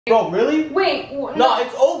Bro, really? Wait, no,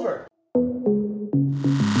 it's over.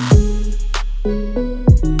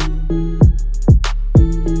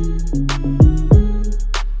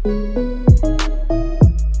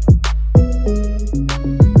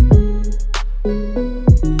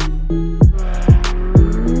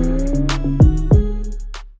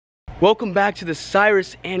 Welcome back to the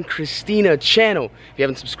Cyrus and Christina channel. If you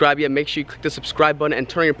haven't subscribed yet, make sure you click the subscribe button and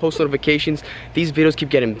turn on your post notifications. These videos keep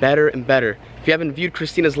getting better and better. If you haven't viewed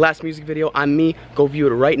Christina's last music video on me, go view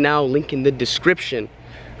it right now, link in the description.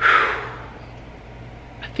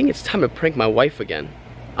 I think it's time to prank my wife again.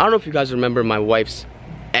 I don't know if you guys remember my wife's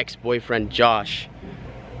ex-boyfriend Josh,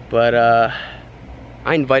 but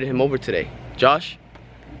I invited him over today. Josh?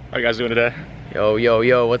 How you guys doing today?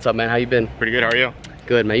 Yo, what's up, man? How you been? Pretty good, how are you?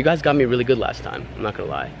 Good, man. You guys got me really good last time. I'm not gonna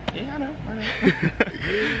lie. Yeah, I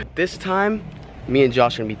know. This time, me and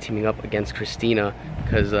Josh are gonna be teaming up against Christina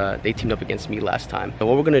because they teamed up against me last time. So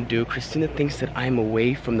what we're gonna do, Christina thinks that I'm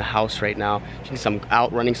away from the house right now. She thinks I'm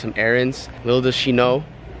out running some errands. Little does she know,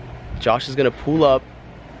 Josh is gonna pull up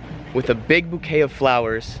with a big bouquet of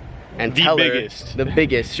flowers and tell her the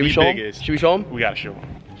biggest. Should we show him? Should we show him? We gotta show him.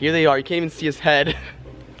 Here they are. You can't even see his head.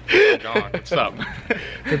 John, what's up?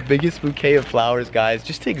 The biggest bouquet of flowers, guys,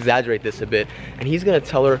 just to exaggerate this a bit. And he's gonna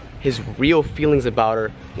tell her his real feelings about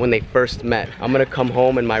her when they first met. I'm gonna come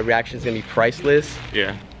home and my reaction is gonna be priceless.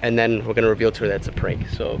 Yeah. And then we're gonna reveal to her that it's a prank.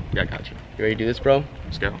 So yeah, I got you. You ready to do this, bro?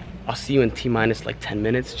 Let's go. I'll see you in T-minus like 10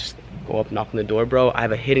 minutes. Just go up, knock on the door, bro. I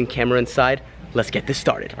have a hidden camera inside. Let's get this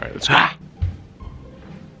started. All right, let's go.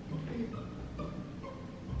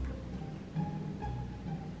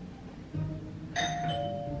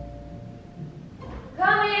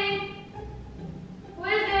 Coming! Who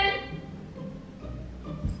is it?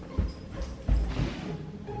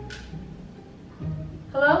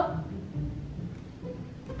 Hello?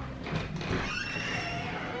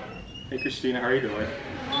 Hey Christina, how are you doing?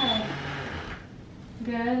 Hi.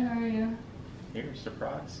 Good, how are you? Here,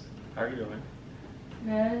 surprise. How are you doing?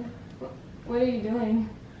 Good. What are you doing?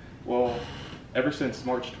 Well, ever since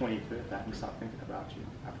March 25th, I haven't stopped thinking about you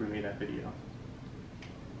after we made that video.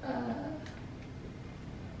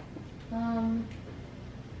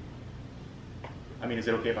 I mean, is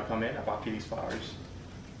it okay if I come in? I bought you these flowers.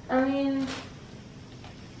 I mean,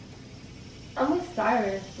 I'm with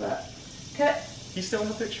Cyrus, but He's still in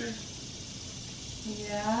the picture?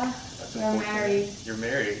 yeah, That's we're unfortunate. married. You're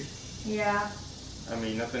married? Yeah. I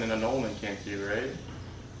mean, nothing an annulment can't do, right?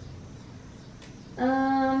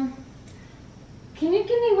 Can you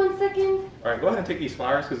give me 1 second? All right, go ahead and take these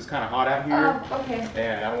flowers because it's kind of hot out here. Oh, okay.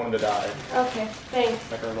 And I don't want them to die. Okay,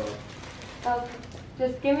 thanks. Like our love. Okay,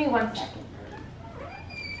 just give me 1 second.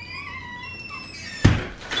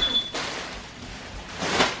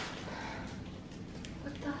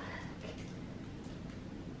 What the heck?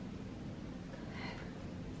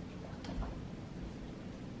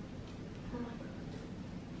 Oh my God.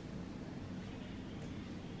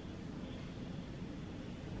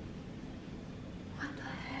 What the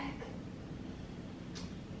heck?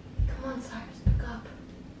 Come on, Cyrus, pick up.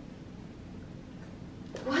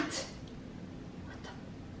 What?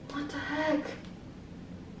 What the heck?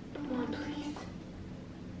 Come on, please.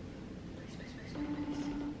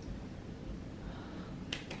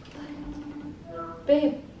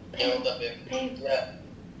 Babe. Yeah, what's up, babe? Babe. Yeah.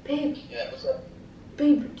 Babe. Yeah, what's up?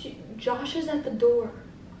 Babe, Josh is at the door.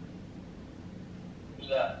 Who's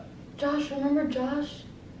that? Josh, remember Josh?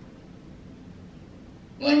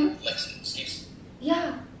 Like Steve's.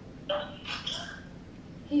 Yeah.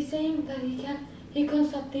 He's saying that he can't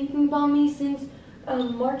stop thinking about me since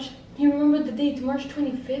March. He remembered the date, March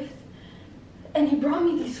 25th. And he brought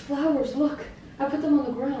me these flowers. Look, I put them on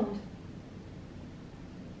the ground.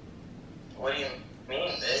 What do you mean,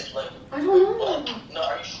 bitch? Like, I don't know. what? No,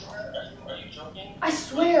 are you sure? Are you joking? I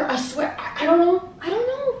swear. I don't know.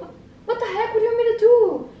 What the heck? What do you want me to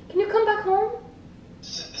do? Can you come back home?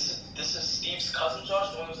 This is Steve's cousin,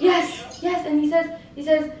 Josh? The one who's Yes, and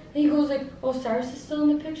he goes like, oh, Cyrus is still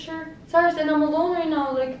in the picture? Cyrus, and I'm alone right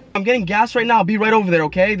now, like. I'm getting gas right now. I'll be right over there,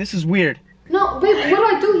 okay? This is weird. No, wait, what do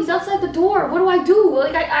I do? He's outside the door. What do I do?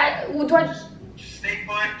 Like, Just stay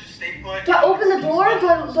put. do I open the door?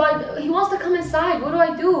 He wants to come inside. What do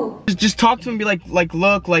I do? Just talk to him and be like,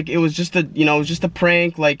 look, like it was just a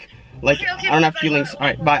prank, like Okay, I don't have feelings. All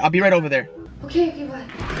right, bye. I'll be right over there. Okay, bye.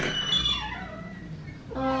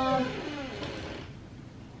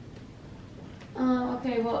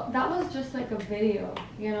 Okay, well, that was just like a video,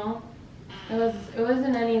 you know? It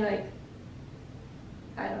wasn't any like,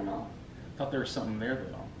 I don't know. I thought there was something there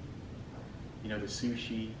though. You know, the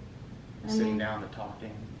sushi, sitting down, the talking.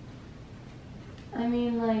 I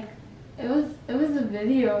mean, like, It was a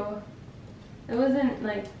video. It wasn't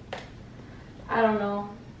like, I don't know.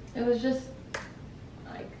 It was just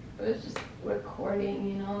recording,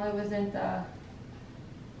 you know. It wasn't I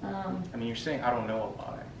mean, you're saying I don't know a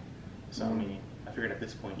lot. So I mean, I figured at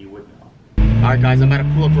this point you would know. Alright guys, I'm about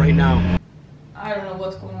to pull up right now. I don't know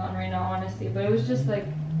what's going on right now, honestly, but it was just like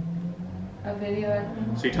a video.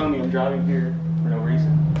 So you're telling me I'm driving here for no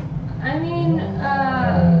reason? I mean,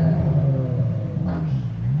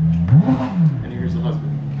 And here's the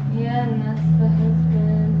husband. yeah, and that's the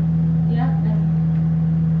husband. Yeah.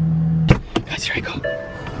 Guys, here I go.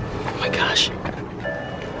 Oh my gosh. I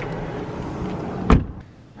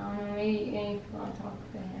don't know, maybe you want to talk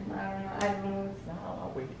to him. I don't know. What's that.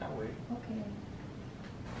 I'll wait. Okay.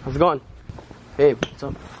 How's it going? Hey, what's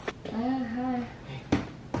up? Hi.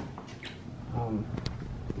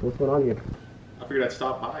 What's going on here? I figured I'd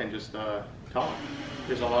stop by and just talk.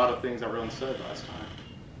 There's a lot of things that were unsaid last time.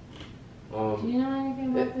 Do you know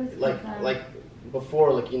anything about this? Like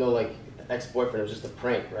before, like, you know, like ex-boyfriend, it was just a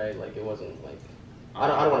prank, right? Like it wasn't like, I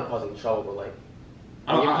don't want to cause any trouble, but like,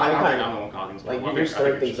 I don't think I'm the one causing trouble. like you're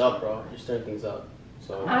stirring things up, bro. You're stirring things up.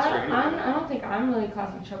 So I don't think I'm really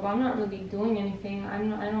causing trouble. I'm not really doing anything.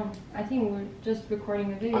 I think we're just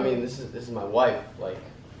recording a video. I mean, this is my wife. Like,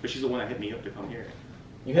 But she's the one that hit me up to come here.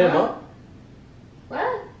 you hit him up?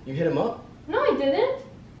 What? You hit him up? No, I didn't.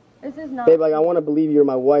 This is not. Babe, like I want to believe you're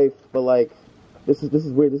my wife, but like, this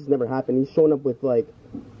is weird. This has never happened. He's showing up with like,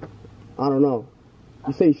 I don't know.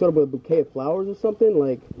 You say he showed up with a bouquet of flowers or something?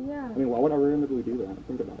 Like, Yeah. I mean, why would I randomly do that?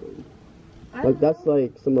 Think about it. like that's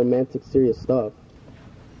like some romantic, serious stuff.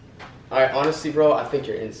 All right, honestly, bro, I think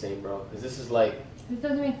you're insane, bro. Cause this is like. This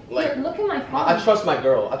doesn't make. Like, Here, look at my phone. I trust my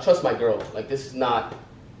girl. I trust my girl. Like, this is not.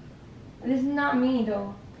 This is not me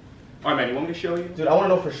though. Alright, man, you want me to show you? Dude, I want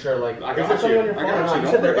to know for sure. Like, I is got there something you. on your I phone? got Or you. not? You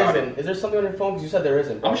Don't said there worry about isn't. Is there something on your phone? Because you said there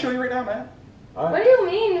isn't. I'm Bro. gonna show you right now, man. All right. What do you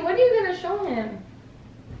mean? What are you gonna show him?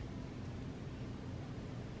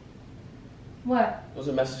 What? Those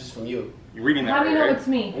are messages from you. You're reading that. How do you know right? it's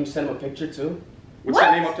me? And you send him a picture too? What's What?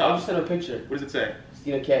 that name up I'll top? just send him a picture. What does it say?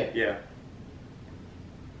 Christina Kayy. Yeah.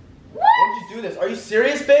 What? Why did you do this? Are you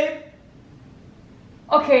serious, babe?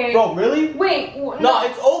 Okay. Bro, really? Wait. No,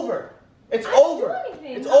 it's over. It's I didn't over. do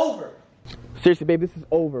anything. It's over. Seriously, babe, this is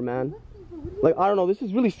over, man. Like, I don't know. This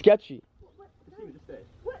is really sketchy.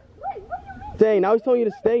 What do you mean? Dang, now he's telling you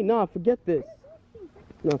to stay. Nah, forget this.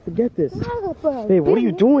 No, forget this. No, bro. Babe, what are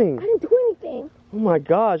you doing? I didn't do anything. Oh my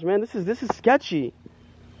gosh, man, this is sketchy.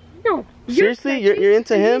 No. Seriously? You're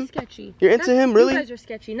into him? Sketchy. You're into him, really? You guys are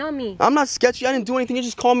sketchy, not me. I'm not sketchy. I didn't do anything. You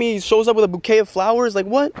just called me. He shows up with a bouquet of flowers. Like,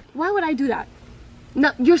 what? Why would I do that?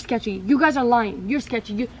 No, you're sketchy. You guys are lying. You're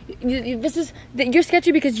sketchy. You're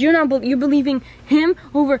sketchy because you're believing him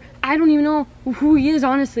over. I don't even know who he is,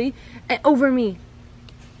 honestly, over me.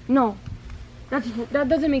 No, that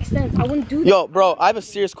doesn't make sense. I wouldn't do that. Yo, bro, I have a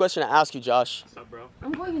serious question to ask you, Josh. What's up, bro?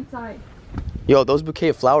 I'm going inside. Yo, those bouquet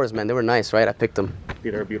of flowers, man, they were nice, right? I picked them.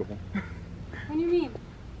 Yeah, they're beautiful. What do you mean?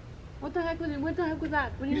 What the heck was it? What the heck was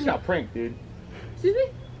that? What do You you just mean? got pranked, dude. Excuse me?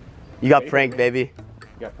 You got pranked, baby.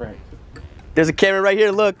 You got pranked. There's a camera right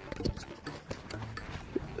here. Look.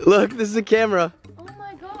 Look, this is a camera. Oh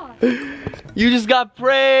my god. You just got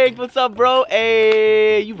pranked. What's up, bro?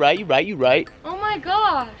 Hey, you right. Oh my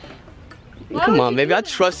gosh. Why Come would on, you baby. do I that?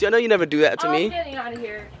 trust you. I know you never do that to I'm me. getting out of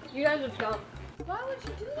here. You guys are dumb. Why would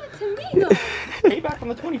you do that to me, though? Payback on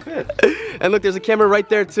the 25th. And look, there's a camera right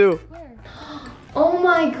there, too. Where? Oh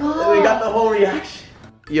my god. We got the whole reaction.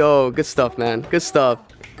 Yo, good stuff, man. Good stuff.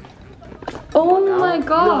 Oh my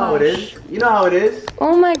gosh. You know how it is. You know how it is.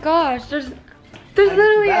 Oh my gosh. There's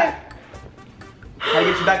literally a. How to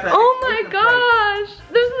get you back to that Oh my gosh.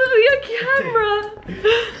 There's literally a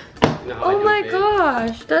camera. You know how I Oh do, my babe.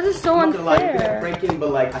 gosh. That is so I'm not gonna lie, you did unfair. pranking, but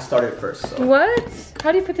like I started first. So. What?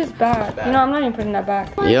 How do you put this back? Back. You know, I'm not even putting that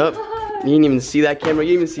back. Oh my Yep. gosh. You didn't even see that camera.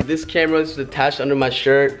 You didn't even see this camera. This is attached under my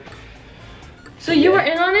shirt. So you were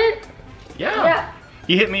in on it? Yeah. Yeah.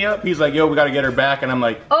 He hit me up. He's like, yo, we gotta get her back. And I'm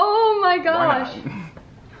like, Oh my why gosh. not?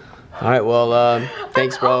 All right, well,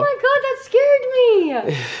 thanks, bro. Oh my god, that scared me.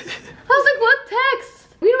 I was like, what text?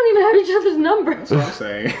 We don't even have each other's numbers. That's what I'm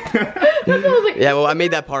saying. That's what I was like. Yeah, well, I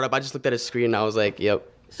made that part up. I just looked at his screen and I was like, yep.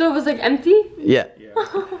 So it was like empty? Yeah. Yeah.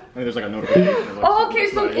 And there's like a notification. Like, Oh, okay,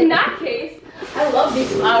 so in that case, I love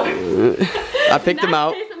these flowers. I picked them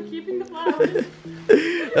out. In that case, I'm keeping the flowers.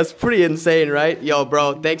 That's pretty insane, right? Yo,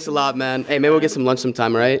 bro, thanks a lot, man. Hey, maybe we'll get some lunch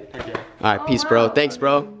sometime, all right? Okay. All right, peace, bro. Thanks,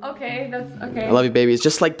 bro. Okay, that's okay. I love you, baby. It's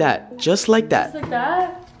just like that. Just like Just that. like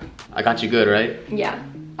that? I got you good, right? Yeah.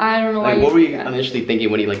 I don't know why Like, what were you did that. initially thinking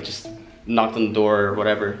when he, like, just knocked on the door or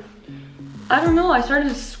whatever? I don't know, I started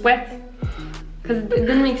to sweat. Because it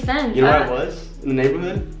didn't make sense. You know where I was? In the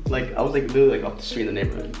neighborhood? Like, I was like literally like off the street in the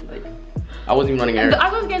neighborhood. Like, I wasn't even running errands.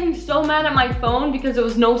 I was getting so mad at my phone because there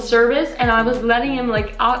was no service and I was letting him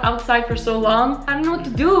like outside for so long. I don't know what to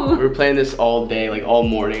do. We were playing this all day, like all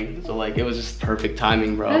morning. So like, it was just perfect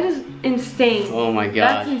timing, bro. That is insane. Oh my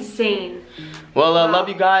god. That's insane. Well, love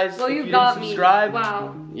you guys. Well, if you got didn't subscribe, me.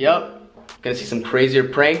 Wow. Yep. Gonna see some crazier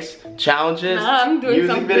pranks, challenges, Nah, I'm doing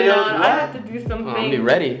music something videos. on. What? I have to do something. Oh, I'm be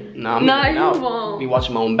ready. Nah, I'm Nah, getting out. you won't. Be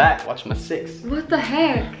watching my own back, watching my 6. What the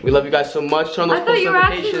heck? We love you guys so much. Turn on those I thought post you were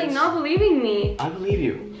actually like notifications. not believing me. I believe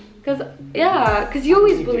you. Cause you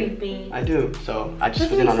always believe me. I do. So I just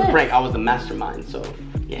Doesn't was in make on the sense. prank. I was the mastermind. So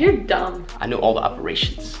yeah. You're dumb. I know all the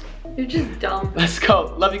operations. You're just dumb. Let's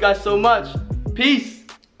go. Love you guys so much. Peace.